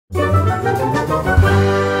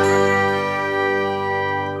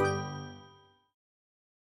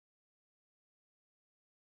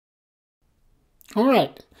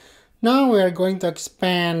Alright, now we are going to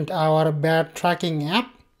expand our bear tracking app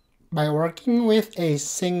by working with a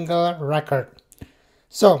single record.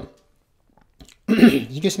 So,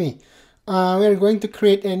 excuse me, we are going to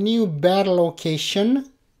create a new bear location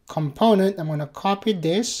component. I'm going to copy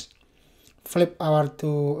this, flip over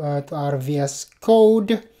to our VS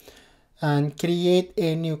Code, and create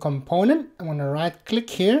a new component. I'm going to right click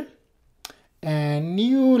here, and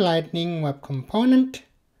new Lightning Web Component.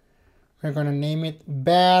 We're going to name it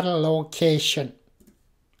bear location.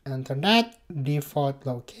 Enter that, default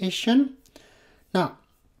location. Now,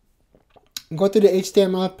 go to the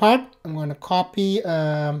HTML part. I'm going to copy,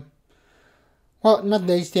 well, not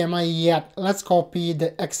the HTML yet. Let's copy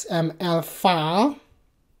the XML file.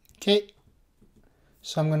 Okay.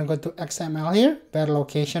 So I'm going to go to XML here, bear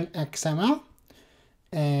location XML.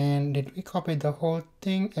 And did we copy the whole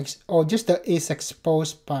thing? Oh, just the is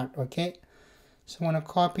exposed part. Okay. So I'm going to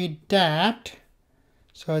copy that.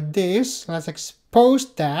 So this, let's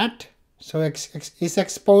expose that. So is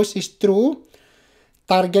exposed is true.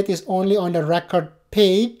 Target is only on the record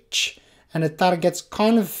page, and the target's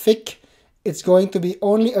config, it's going to be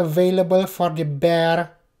only available for the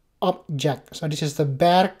bear object. So this is the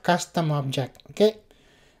bear custom object. Okay,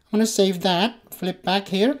 I'm going to save that, flip back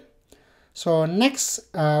here. So next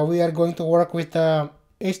we are going to work with the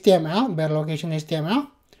HTML, bear location HTML.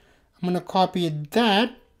 I'm going to copy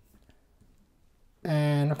that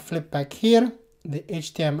and flip back here, the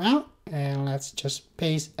HTML, and let's just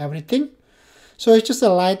paste everything. So it's just a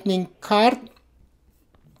lightning card.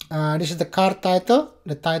 This is the card title,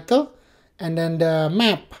 the title, and then the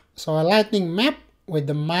map. So a lightning map with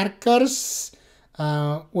the markers,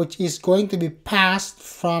 which is going to be passed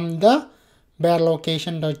from the bear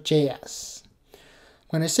location.js. I'm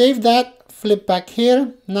going to save that. Flip back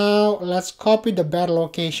here. Now let's copy the bear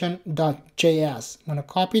location.js. I'm going to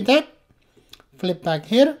copy that, flip back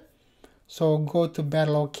here. So go to bear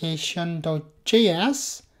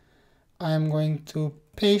location.js. I'm going to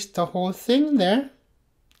paste the whole thing there.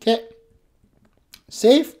 Okay,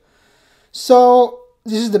 save. So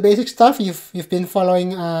this is the basic stuff. You've been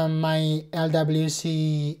following my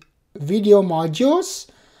LWC video modules.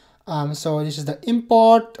 So this is the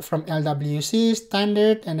import from LWC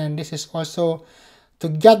standard, and then this is also to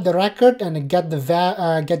get the record and get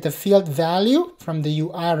the field value from the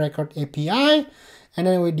UI record API, and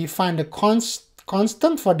then we define the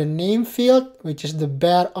constant for the name field, which is the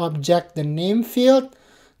bear object, the name field,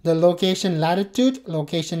 the location latitude,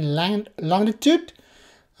 location longitude,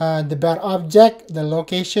 the bear object, the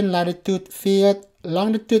location latitude field,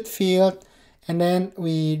 longitude field, and then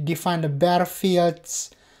we define the bear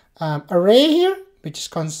fields array here,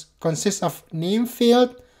 which consists of name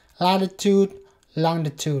field, latitude,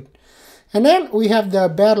 longitude. And then we have the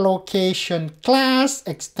bear location class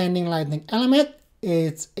extending lightning element.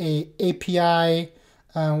 It's a API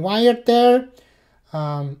wired there.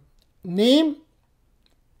 Name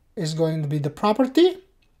is going to be the property.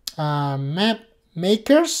 Map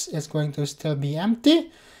makers is going to still be empty,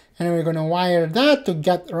 and then we're going to wire that to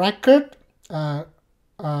get record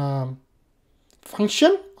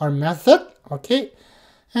function or method. Okay,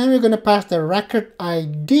 and we're going to pass the record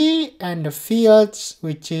ID and the fields,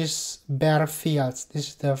 which is bear fields. This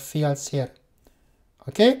is the fields here.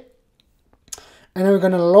 Okay, and then we're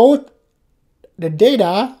going to load the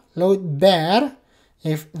data, load bear.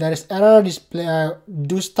 If there is error, display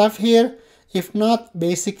do stuff here. If not,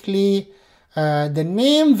 basically the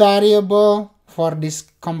name variable for this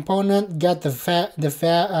component get the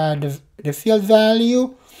field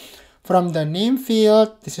value from the name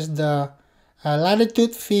field. This is the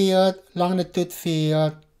latitude field, longitude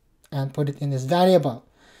field, and put it in this variable.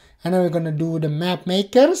 And then we're going to do the map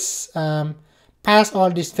makers, pass all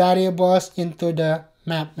these variables into the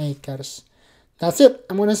map makers. That's it.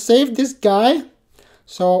 I'm going to save this guy.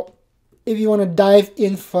 So if you want to dive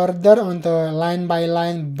in further on the line by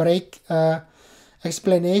line break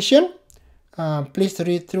explanation, please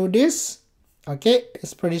read through this. Okay,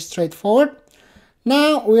 it's pretty straightforward.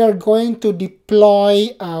 Now we are going to deploy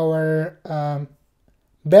our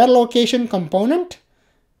bear location component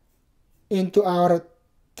into our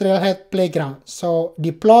Trailhead playground. So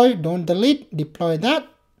deploy, don't delete, deploy that.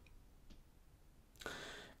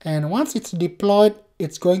 And once it's deployed,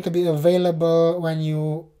 it's going to be available when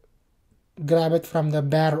you grab it from the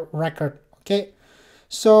bear record. Okay,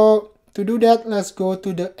 so to do that, let's go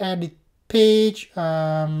to the edit page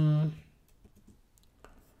on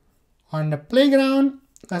the playground.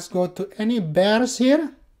 Let's go to any bears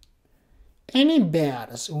here, Any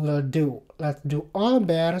bears will do. Let's do all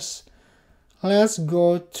bears. Let's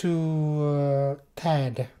go to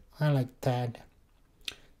Ted. I like Ted.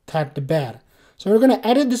 Ted the bear. So we're going to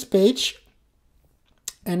edit this page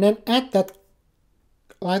and then add that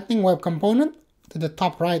Lightning Web component to the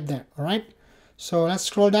top right there. All right. So let's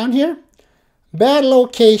scroll down here. Bear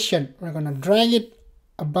location. We're going to drag it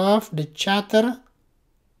above the chatter.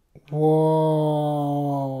 Whoa,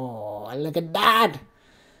 look at that.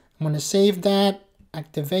 I'm going to save that.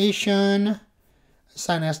 Activation.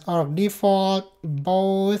 Assign as org default.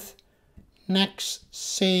 Both. Next.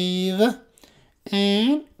 Save.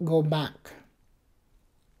 And go back.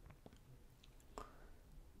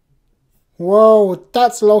 Whoa,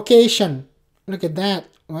 that's location. Look at that.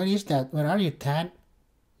 What is that? Where are you, Tad?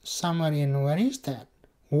 Somewhere in, where is that?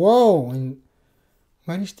 Whoa, in,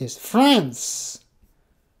 where is this? France.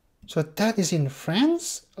 So that is in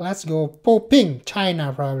France. Let's go Poping,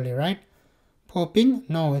 China probably, right? Poping?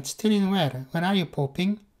 No, it's still in where? Where are you,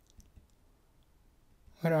 Poping?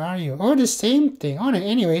 Where are you? Oh, the same thing. Oh, no,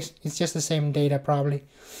 anyways, it's just the same data probably.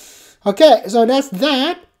 Okay, so that's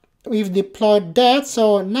that. We've deployed that.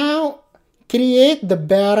 So now create the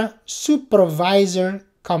bear supervisor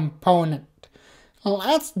component.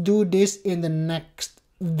 Let's do this in the next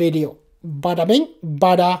video. Bada bing,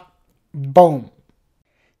 bada boom.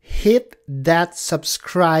 Hit that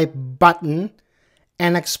subscribe button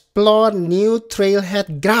and explore new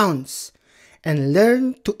Trailhead grounds and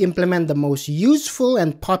learn to implement the most useful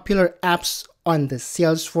and popular apps on the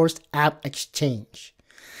Salesforce App Exchange.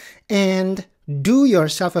 And do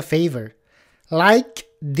yourself a favor, like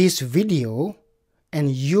this video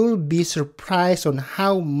and you'll be surprised on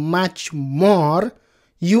how much more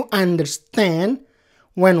you understand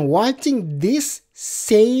when watching this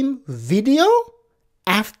same video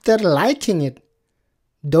after liking it.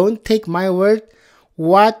 Don't take my word.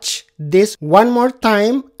 Watch this one more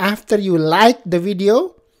time after you like the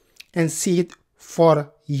video and see it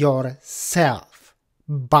for yourself.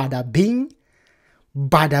 Bada bing,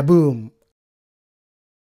 bada boom.